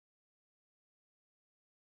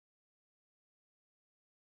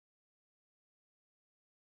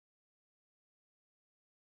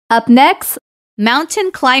Up next,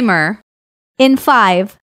 mountain climber. in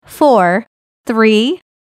 5, 4, 3,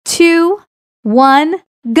 2, 1,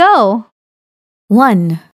 go.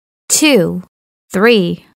 1, 2,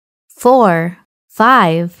 3, 4,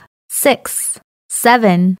 5, 6,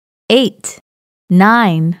 7, 8,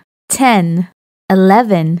 9, 10,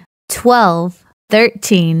 11, 12,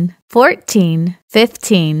 13, 14,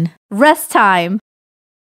 15. Rest time.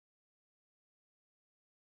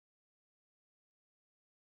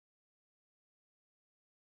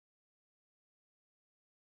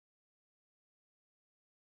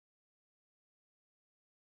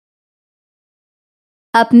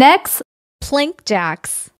 Up next, Plank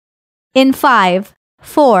jacks. in 5,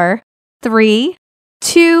 4, 3,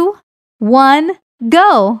 2, 1,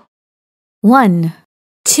 go. 1,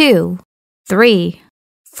 2, 3,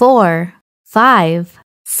 4, 5,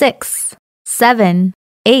 6, 7,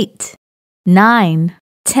 8, 9,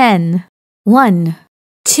 10. 1,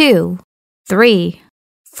 2, 3,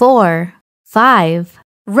 4, 5.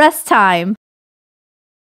 Rest time.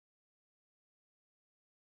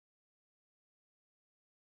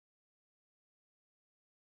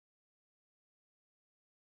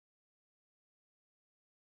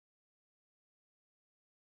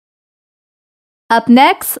 Up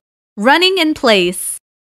next, Running in place.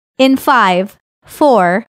 in 5,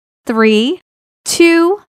 4, 3,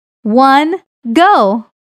 2, 1, go.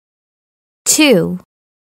 2,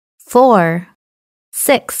 4,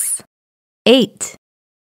 6, 8,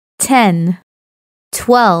 10,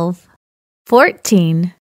 12,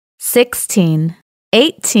 14, 16,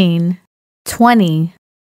 18, 20,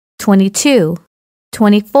 22,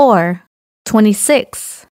 24,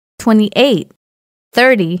 26, 28,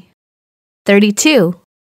 30, 32,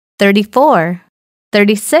 34,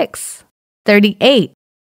 36, 38,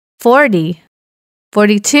 40,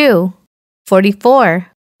 42, 44.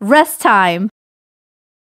 Rest time.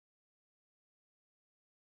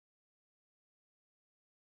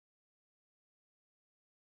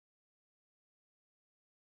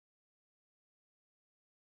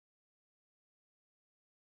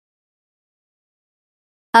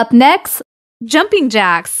 Up next, Jumping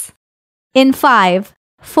jacks. in 5,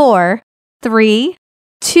 4, 3,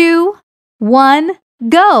 2, 1,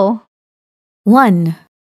 go. 1,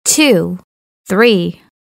 2, 3,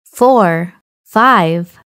 4,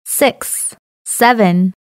 5, 6,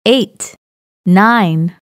 7, 8,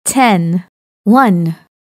 9, 10. 1,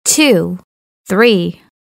 2, 3,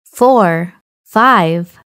 4,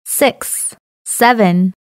 5, 6,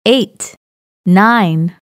 7, 8,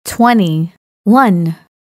 9, 20. 1,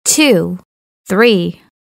 2, 3,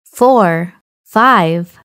 4,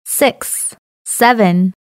 5, 6,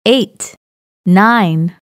 7, 8,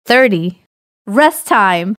 9, 30. Rest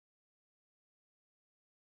time.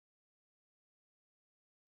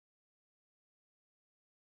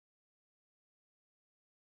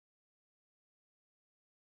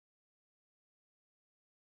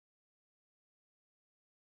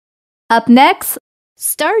 Up next,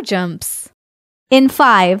 Star jumps. in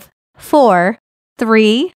 5, 4,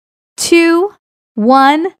 3, 2,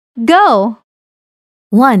 1, go.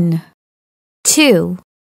 1, 2,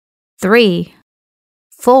 3,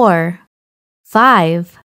 4,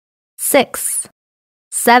 5, 6,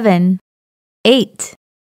 7, 8,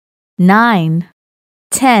 9,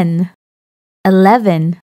 10,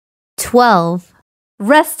 11, 12.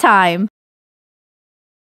 Rest time.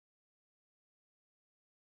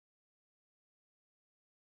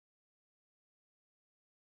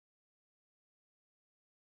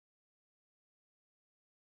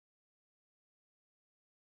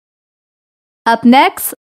 Up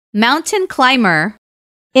next, Mountain climber.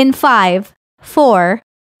 in 5, 4,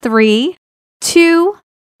 3, 2,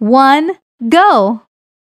 1, go.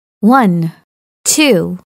 1,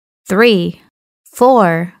 2, 3,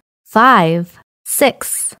 4, 5,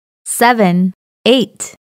 6, 7,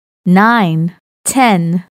 8, 9,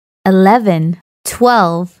 10, 11,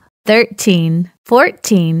 12, 13,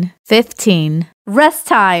 14, 15. Rest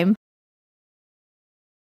time.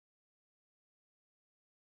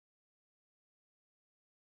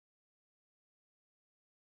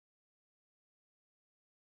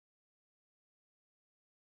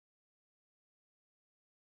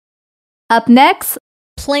 Up next,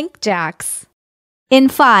 Plank jacks. in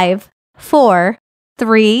 5, 4,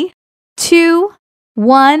 3, 2,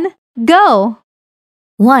 1, go.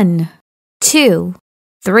 1, 2,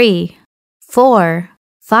 3, 4,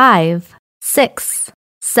 5, 6,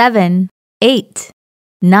 7, 8,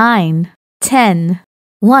 9, 10.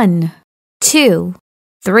 1, 2,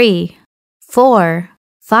 3, 4,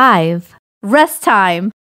 5. Rest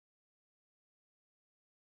time.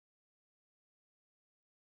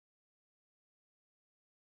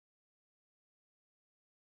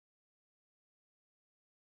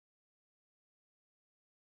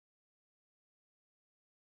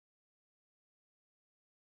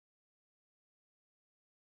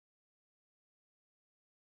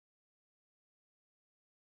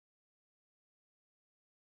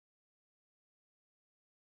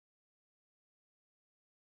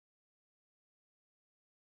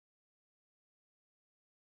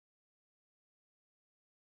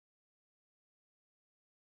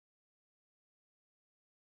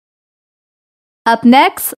 Up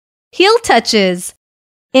next, Heel touches.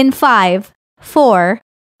 in 5, 4,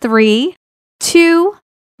 3, 2,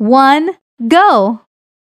 1, go.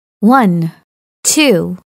 1,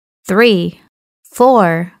 2, 3,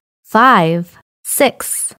 4, 5,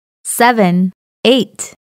 6, 7,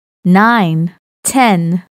 8, 9,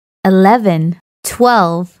 10, 11,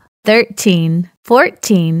 12, 13,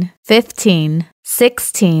 14, 15,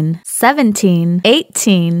 16, 17,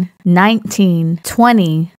 18, 19,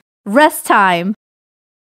 20. Rest time.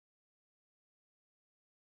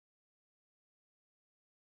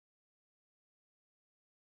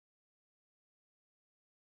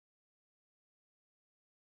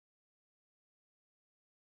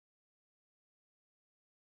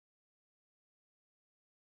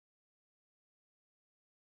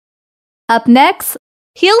 Up next,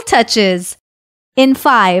 Heel touches. in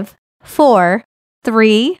 5, 4,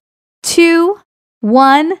 3, 2,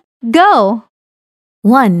 1, go.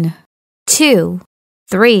 1, 2,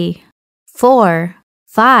 3, 4,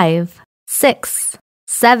 5, 6,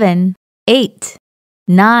 7, 8,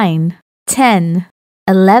 9, 10,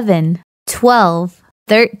 11, 12,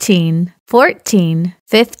 13, 14,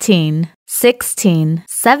 15, 16,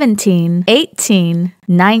 17, 18,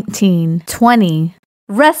 19, 20.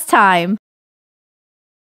 Rest time.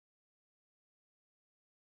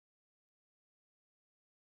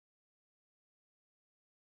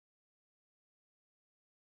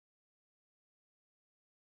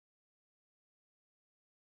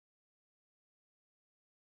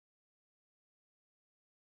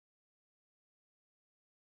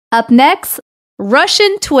 Up next,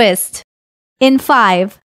 Russian twist. in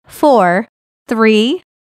 5, 4, 3,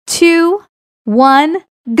 2, 1,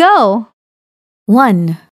 go.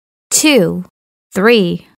 1, 2,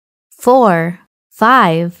 3, 4,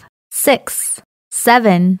 5, 6,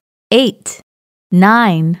 7, 8,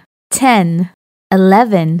 9, 10,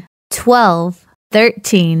 11, 12,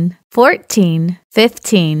 13, 14,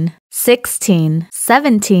 15, 16,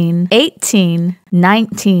 17, 18,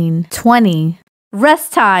 19, 20.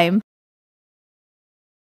 Rest time.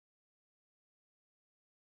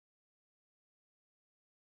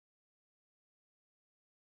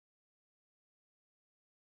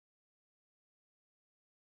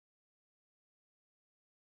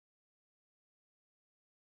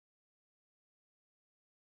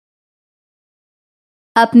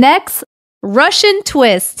 Up next, Russian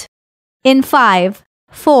twist. in 5,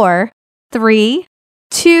 4, 3,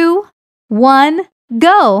 2, 1,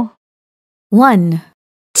 go. 1,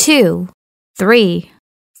 2, 3,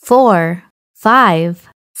 4, 5,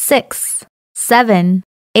 6, 7,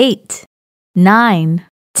 8, 9,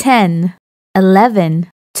 10, 11,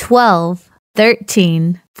 12,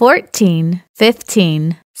 13, 14,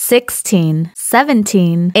 15, 16,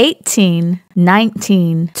 17, 18,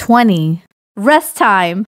 19, 20. Rest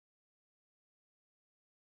time.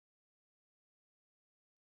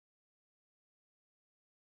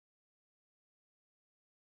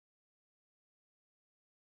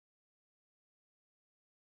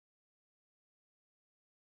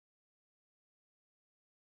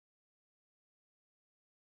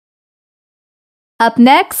 Up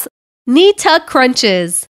next, Knee tuck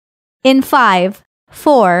crunches. in 5,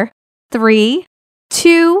 4, 3,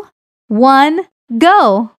 2, 1,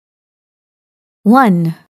 go. 1, 2, 3, 4, 5, 6, 7, 8, 9, 10,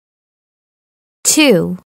 11, 12,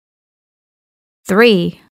 13, 14,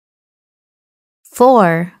 15, 16,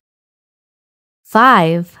 17, 18,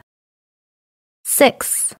 19, 20. Rest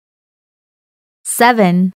time. 1, 2, 3, 4, 5, 6,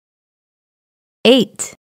 7,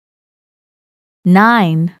 8,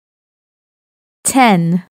 9,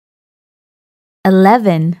 10, 11, 12, 13, 14, 15, 16, 17, 18, 19, 20. Rest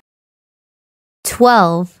time. 1, 2, 3, 4, 5, 6, 7, 8, 9, 10, 11,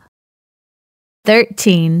 12,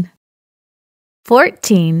 13,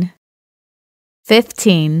 14,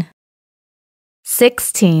 15,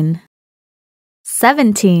 16,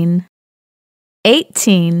 17,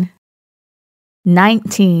 18,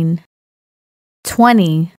 19,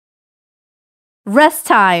 20. Rest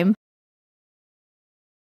time.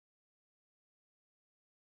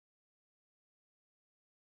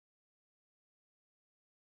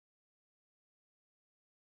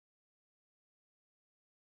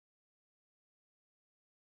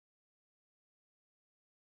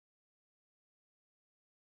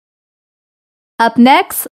 Up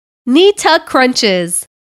next, Knee tuck crunches.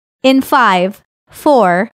 in 5,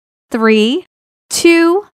 4, 3,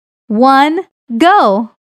 2, 1,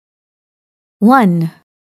 go. 1,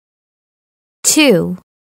 2,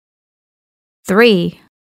 3,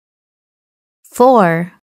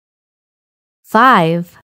 4,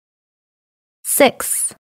 5,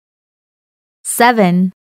 6,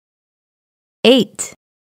 7, 8,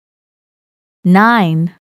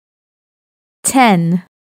 9, 10,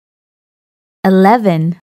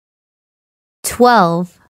 11, 12,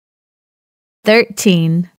 12,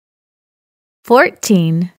 13,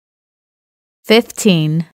 14,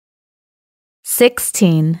 15,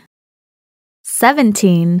 16,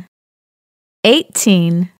 17,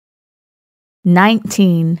 18,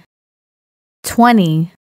 19,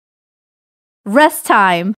 20. Rest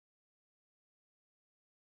time.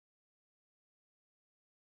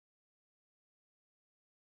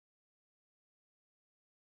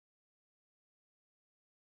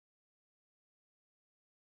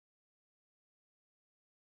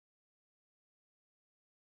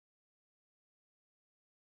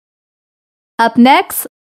 Up next,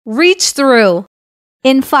 Reach through.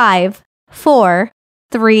 in 5, 4,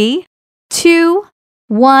 3, 2,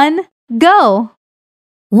 1, go.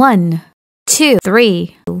 1, 2,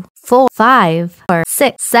 3, 4, 5,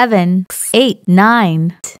 6, 7, 8,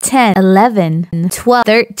 9, 10, 11, 12,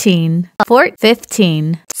 13, 14,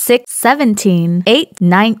 15, 16, 17, 18,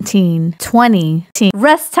 19, 20.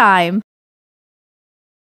 Rest time.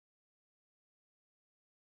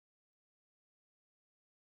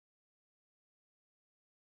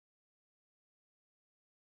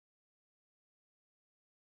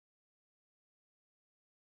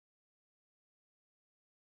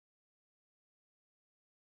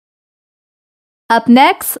 Up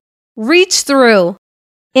next, Reach through.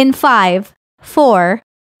 in 5, 4,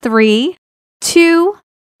 3, 2,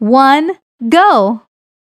 1, go.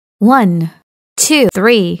 1, 2,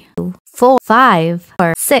 3, 4, 5,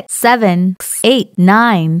 6, 7, 8,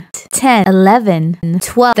 9, 10, 11,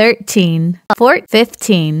 12, 13, 14,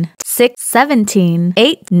 15, 16, 17,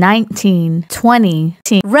 18, 19,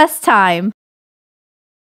 20. Rest time.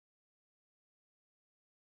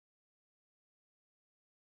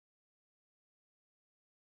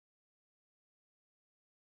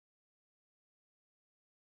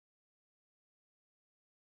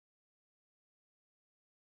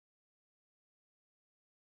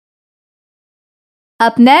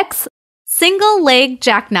 Up next, Single leg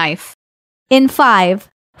jackknife. in 5,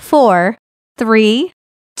 4, 3,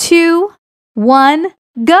 2, 1,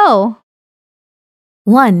 go.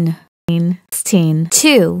 1, 16,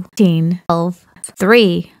 2, 12,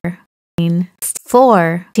 3,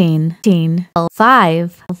 14,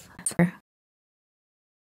 5,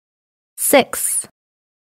 6,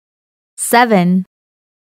 7,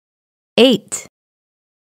 8,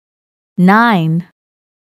 9,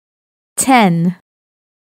 10,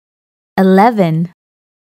 11,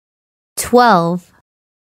 12,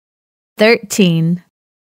 13,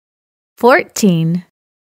 14,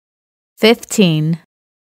 15,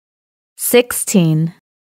 16,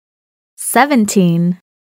 17,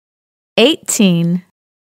 18,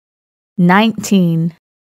 19,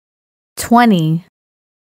 20.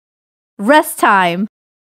 Rest time.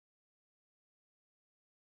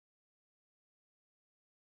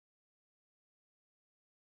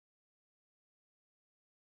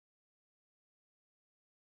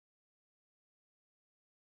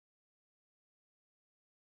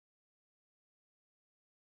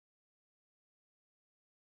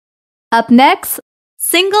 Up next,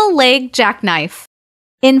 Single leg jackknife.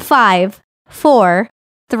 in 5, 4,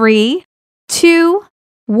 3, 2,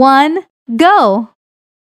 1, go.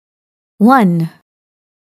 1,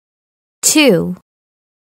 2,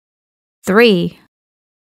 3,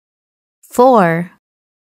 4,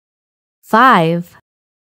 5,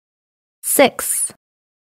 6,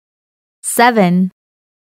 7,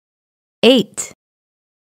 8,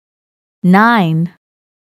 9,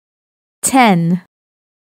 10,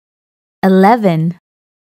 11,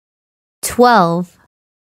 12,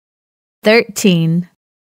 13,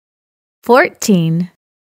 14,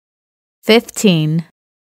 15,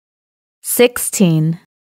 16,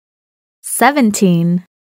 17,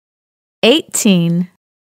 18,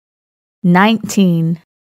 19,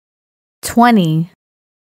 20.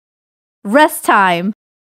 Rest time.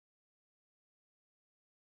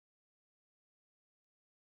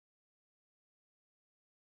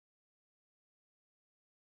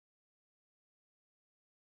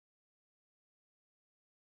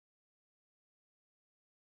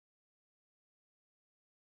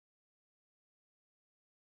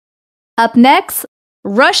 Up next,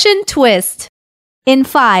 Russian twist. in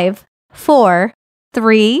 5, 4,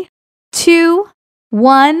 3, 2,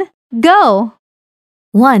 1, go.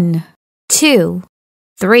 1, 2,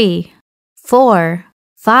 3, 4,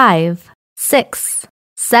 5, 6,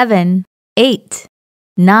 7, 8,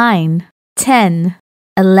 9, 10,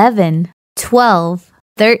 11, 12,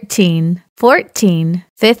 13, 14,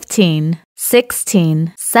 15,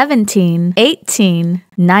 16, 17, 18,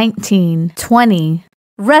 19, 20.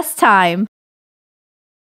 Rest time.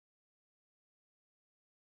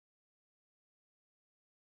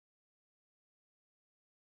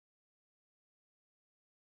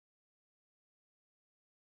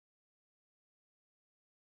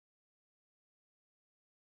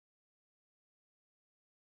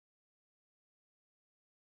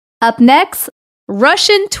 Up next,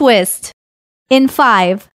 Russian twist. in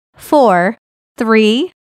 5, 4,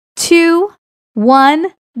 3, 2, 1,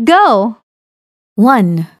 go.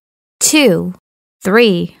 1, 2,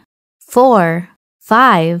 3, 4,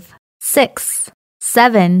 5, 6,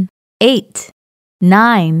 7, 8,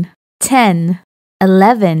 9, 10,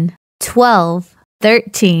 11, 12,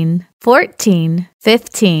 13, 14,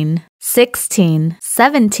 15, 16,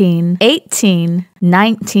 17, 18,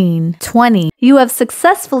 19, 20. You have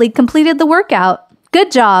successfully completed the workout.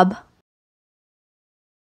 Good job.